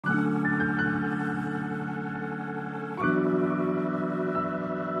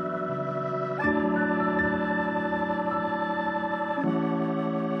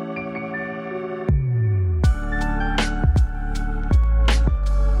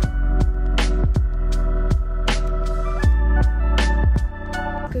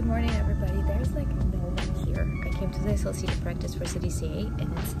medical seat of practice for CDCA,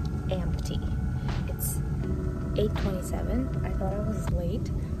 and it's empty. It's 8:27. I thought I was late,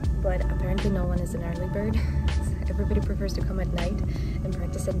 but apparently no one is an early bird. Everybody prefers to come at night and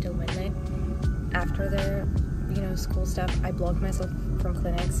practice until midnight. After their, school stuff, I block myself from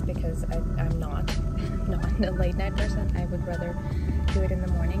clinics because I'm not a late night person. I would rather do it in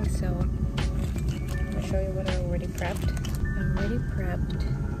the morning. So I'll show you what I already prepped. I already prepped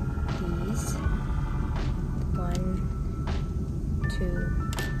these 1, 2,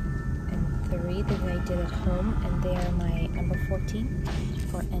 and 3 that I did at home, and they are my number 14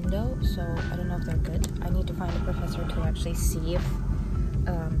 for endo. So I don't know if they're good. I need to find a professor to actually see if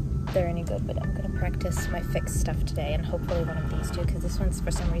they're any good, but I'm gonna practice my fixed stuff today, and hopefully one of these two, because this one's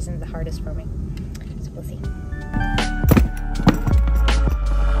for some reason the hardest for me. So we'll see.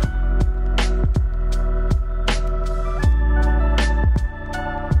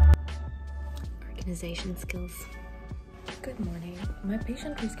 Organization skills. Good morning. My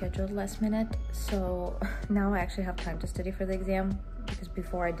patient rescheduled last minute, so now I actually have time to study for the exam, because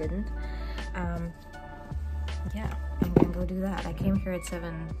before I didn't. Yeah, I'm gonna go do that. I came here at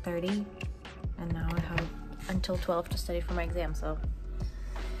 7:30, and now I have until 12 to study for my exam, so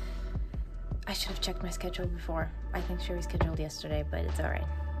I should have checked my schedule before. I think she rescheduled yesterday, but it's alright.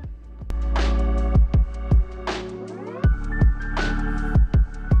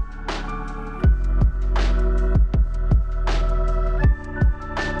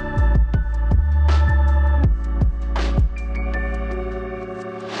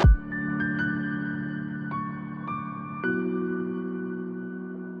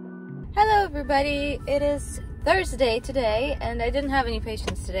 Hello everybody, it is Thursday today, and I didn't have any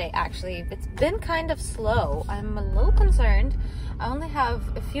patients today. Actually, it's been kind of slow. I'm a little concerned. I only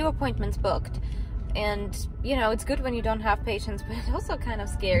have a few appointments booked, and it's good when you don't have patients, but it's also kind of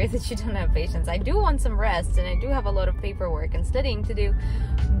scary that you don't have patients. I do want some rest, and I do have a lot of paperwork and studying to do,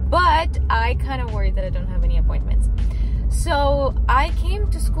 but I kind of worried that I don't have any appointments. So I came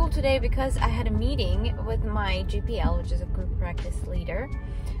to school today because I had a meeting with my GPL, which is a group practice leader,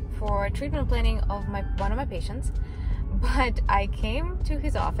 for treatment planning of one of my patients. But I came to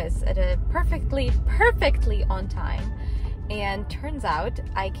his office at a perfectly on time, and turns out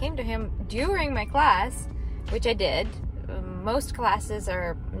I came to him during my class, which I did. Most classes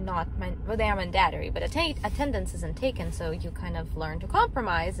are not they are mandatory, but attendance isn't taken, so you kind of learn to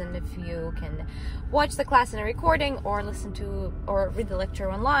compromise. And if you can watch the class in a recording or listen to or read the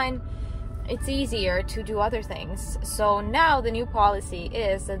lecture online, it's easier to do other things. So now the new policy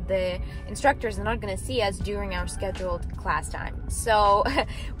is that the instructors are not going to see us during our scheduled class time. So,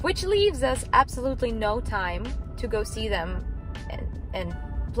 which leaves us absolutely no time to go see them and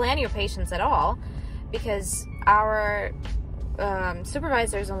plan your patients at all, because our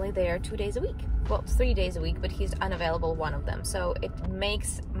supervisor is only there 2 days a week. Well, 3 days a week, but he's unavailable one of them. So it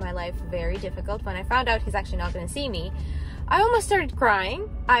makes my life very difficult. When I found out he's actually not going to see me, I almost started crying.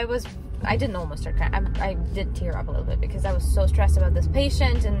 I didn't almost start crying. I did tear up a little bit because I was so stressed about this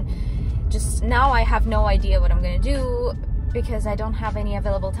patient, and just now I have no idea what I'm going to do, because I don't have any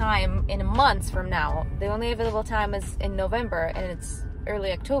available time in a month from now. The only available time is in November, and it's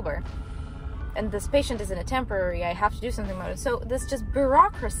early October. And this patient isn't a temporary. I have to do something about it. So this just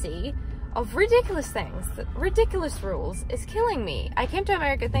bureaucracy of ridiculous things, ridiculous rules, is killing me. I came to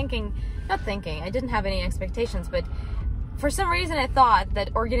America I didn't have any expectations, but for some reason I thought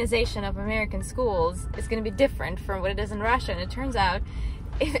that organization of American schools is going to be different from what it is in Russia, and it turns out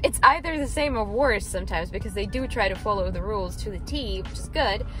it's either the same or worse sometimes, because they do try to follow the rules to the T, which is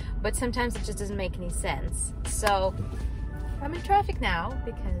good, but sometimes it just doesn't make any sense. So I'm in traffic now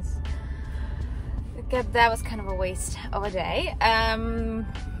because that was kind of a waste of a day.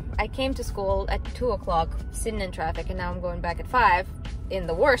 I came to school at 2 o'clock sitting in traffic, and now I'm going back at 5 in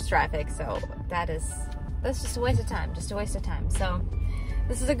the worst traffic, so that's just a waste of time, So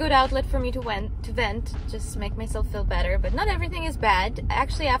this is a good outlet for me to vent, just make myself feel better. But not everything is bad.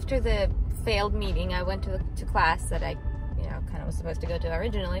 Actually, after the failed meeting, I went to class that I kind of was supposed to go to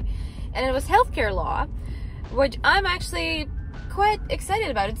originally, and it was healthcare law, which I'm actually quite excited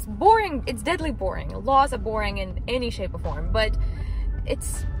about. It's boring. It's deadly boring. Laws are boring in any shape or form, but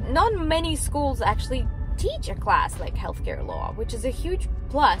it's not many schools actually teach a class like healthcare law, which is a huge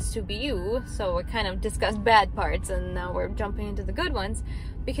plus to BU. So we kind of discussed bad parts, and now we're jumping into the good ones,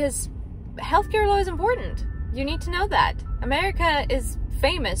 because healthcare law is important. You need to know that. America is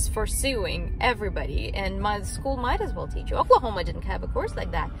famous for suing everybody, and my school might as well teach you. Oklahoma didn't have a course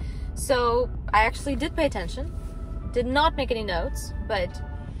like that. So I actually did pay attention, did not make any notes, but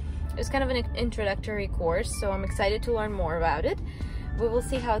it was kind of an introductory course, so I'm excited to learn more about it. we will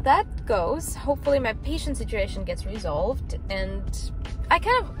see how that goes. Hopefully my patient situation gets resolved. And I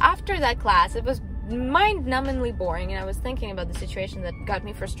kind of, after that class, it was mind-numbingly boring, and I was thinking about the situation that got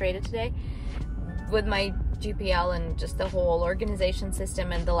me frustrated today with my GPL and just the whole organization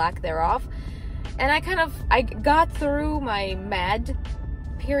system and the lack thereof. And I got through my mad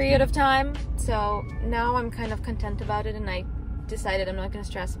period of time, so now I'm kind of content about it, and I decided I'm not going to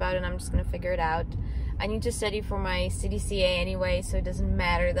stress about it. I'm just going to figure it out. I need to study for my CDCA anyway, so it doesn't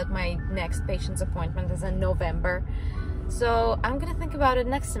matter that my next patient's appointment is in November. So I'm going to think about it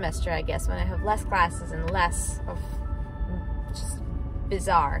next semester, I guess, when I have less classes and less of just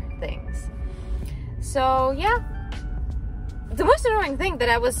bizarre things. So yeah, the most annoying thing that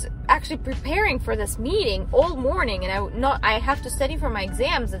I was actually preparing for this meeting all morning, and I have to study for my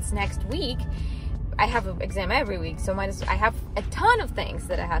exams. It's next week. I have an exam every week, so I have a ton of things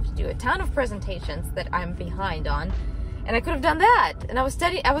that I have to do, a ton of presentations that I'm behind on, and I could have done that. And I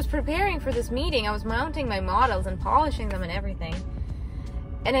was preparing for this meeting. I was mounting my models and polishing them and everything,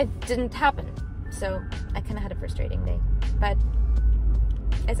 and it didn't happen. So I kind of had a frustrating day, but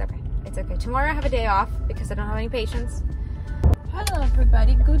it's okay. It's okay. Tomorrow I have a day off because I don't have any patients. Hello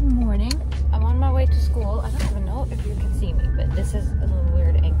everybody, good morning. I'm on my way to school. I don't even know if you can see me, but this is a little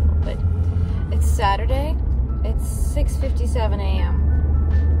weird angle, but it's Saturday. It's 6:57 a.m.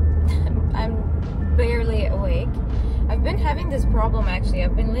 I'm barely awake. I've been having this problem actually.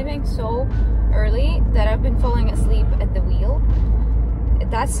 I've been leaving so early that I've been falling asleep at the wheel.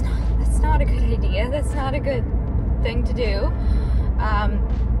 That's not a good idea. That's not a good thing to do.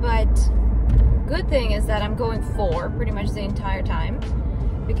 But good thing is that I'm going 4 pretty much the entire time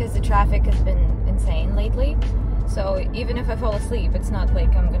because the traffic has been insane lately. So even if I fall asleep, it's not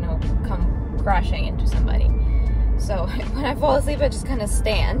like I'm gonna come crashing into somebody. So when I fall asleep, I just kind of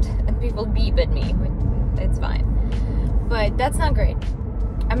stand and people beep at me. It's fine. But that's not great.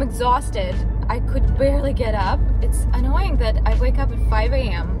 I'm exhausted. I could barely get up. It's annoying that I wake up at 5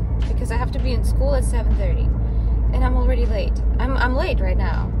 a.m. because I have to be in school at 7:30. And I'm already late. I'm late right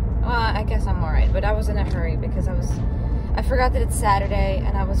now. Well, I guess I'm alright, but I was in a hurry because I forgot that it's Saturday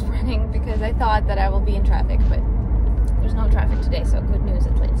and I was running because I thought that I will be in traffic, but there's no traffic today, so good news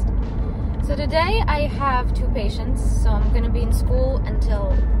at least. So today I have 2 patients, so I'm gonna be in school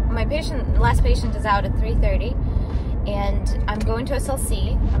until my last patient is out at 3:30, and I'm going to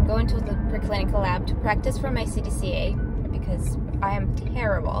SLC. I'm going to the preclinical lab to practice for my CDCA because I am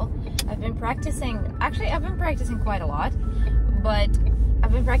terrible. I've been practicing quite a lot, but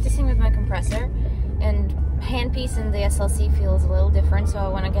I've been practicing with my compressor, and handpiece in the SLC feels a little different, so I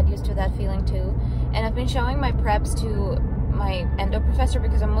want to get used to that feeling too. And I've been showing my preps to my endo professor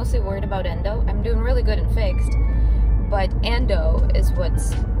because I'm mostly worried about endo. I'm doing really good in fixed, but endo is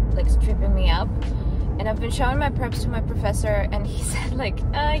what's like tripping me up. And I've been showing my preps to my professor, and he said like,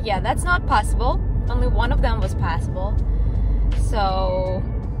 yeah, that's not possible. Only one of them was passable. So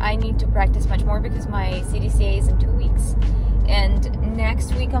I need to practice much more because my CDCA is in 2 weeks. And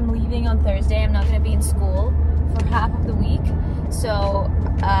next week I'm leaving on Thursday. I'm not going to be in school for half of the week. So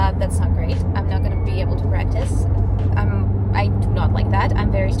that's not great. I'm not going to be able to practice. I do not like that.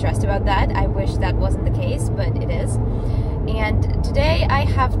 I'm very stressed about that. I wish that wasn't the case, but it is. And today I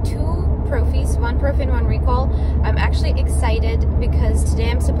have 2 prophies, 1 prophy and 1 recall. I'm actually excited because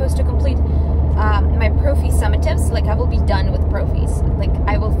today I'm supposed to complete my prophy summatives. Like I will be done with prophies. Like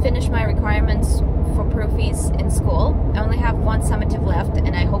I will finish my requirements for prophies in school. I only have 1 summative left,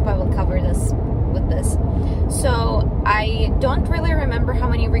 and I hope I will cover this with this. So I don't really remember how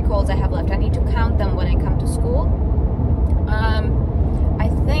many recalls I have left. I need to count them when I come to school. I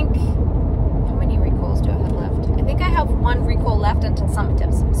think, how many recalls do I have left? I think I have 1 recall left until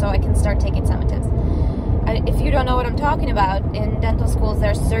summatives, so I can start taking summatives. If you don't know what I'm talking about, in dental schools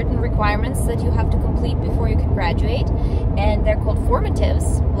there are certain requirements that you have to complete before you can graduate, and they're called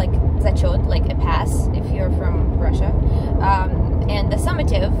formatives, like zachot, like a pass if you're from Russia, and the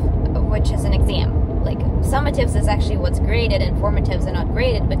summative, which is an exam. Like summatives is actually what's graded, and formatives are not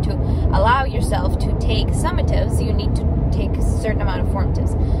graded, but to allow yourself to take summatives, you need to take a certain amount of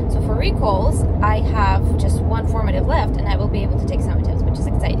formatives. So for recalls, I have just 1 formative left, and I will be able to take summatives, which is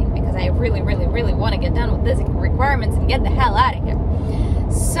exciting because I really, really, really want to get done with these requirements and get the hell out of here.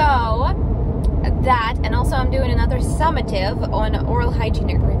 So that, and also I'm doing another summative on oral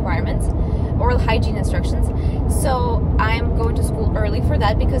hygiene requirements, oral hygiene instructions. So I'm going to school early for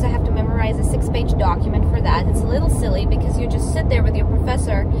that because I have to memorize a 6-page document for that. It's a little silly because you just sit there with your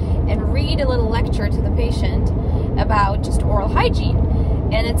professor and read a little lecture to the patient about just oral hygiene.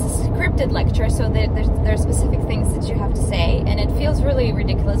 And it's a scripted lecture, so there are specific things that you have to say, and it feels really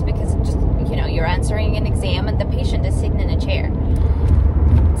ridiculous because it just, you know, you're answering an exam and the patient is sitting in a chair.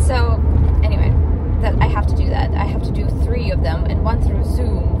 of them and one through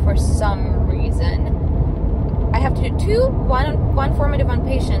Zoom for some reason. I have to do two, one formative on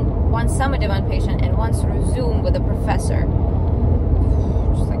patient, one summative on patient, and one through Zoom with a professor.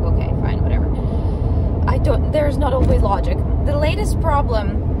 Just like, okay, fine, whatever. There's not always logic. The latest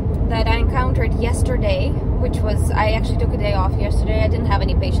problem that I encountered yesterday, which was, I actually took a day off yesterday. I didn't have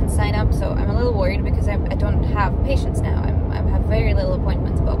any patients sign up, so I'm a little worried because I don't have patients now. I have very little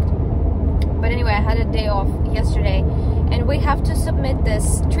appointments booked. But anyway, I had a day off yesterday, and we have to submit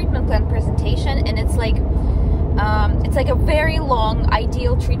this treatment plan presentation, and it's like a very long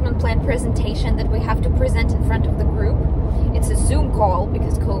ideal treatment plan presentation that we have to present in front of the group. It's a Zoom call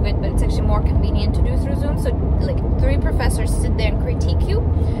because COVID, but it's actually more convenient to do through Zoom. So like 3 professors sit there and critique you,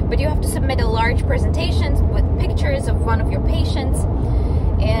 but you have to submit a large presentation with pictures of one of your patients,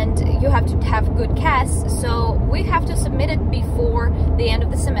 and you have to have good casts. So we have to submit it before the end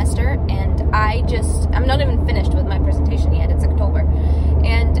of the semester, and I'm not even finished with my presentation yet. It's October,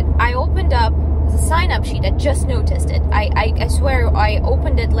 and I opened up the sign-up sheet. I just noticed it. I swear I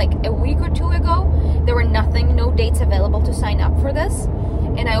opened it like a week or 2 ago. There were no dates available to sign up for this,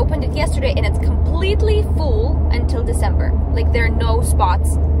 and I opened it yesterday, and it's completely full until December. Like, there are no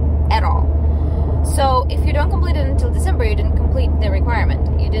spots at all. So if you don't complete it until December, you didn't complete the requirement.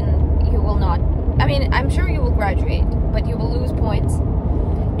 You will not, I mean, I'm sure you will graduate, but you will lose points.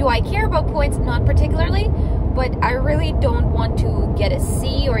 Do I care about points? Not particularly, but I really don't want to get a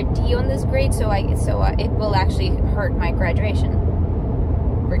C or a D on this grade, so it will actually hurt my graduation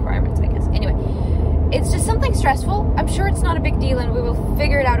requirements, I guess. Anyway, it's just something stressful. I'm sure it's not a big deal, and we will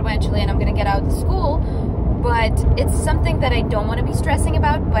figure it out eventually, and I'm gonna get out of school, but it's something that I don't want to be stressing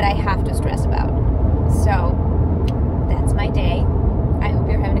about, but I have to stress about. So that's my day. I hope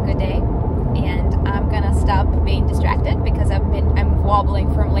you're having a good day, and I'm gonna stop being distracted because I'm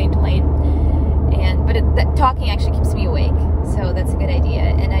wobbling from lane to lane, but talking actually keeps me awake, so that's a good idea.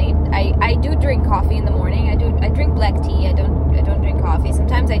 And I do drink coffee in the morning. I drink black tea. I don't drink coffee.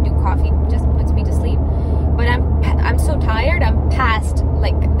 Sometimes I do coffee, just puts me to sleep. But I'm so tired. I'm past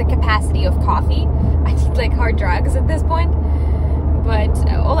like the capacity of coffee. I need like hard drugs at this point. But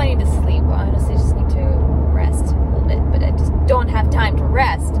all I need is sleep. I honestly just need to rest a little bit, but I just don't have time to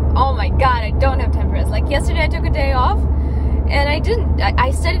rest. Oh my god, I don't have time to rest. Like yesterday I took a day off, and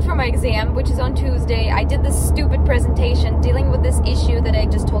I studied for my exam, which is on Tuesday. I did this stupid presentation dealing with this issue that I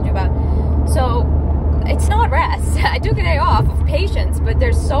just told you about. So it's not rest. I took a day off of patience, but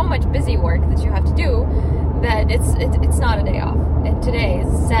there's so much busy work that you have to do that it's not a day off. And today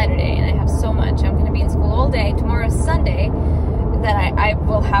is Saturday, and I have so much. I'm going to be in school all day. Tomorrow's Sunday. That I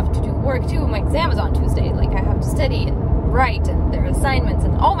will have to do work too. My exam is on Tuesday. Like, I have to study and write, and there are assignments,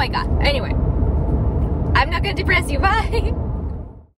 and oh my god. Anyway, I'm not gonna depress you. Bye.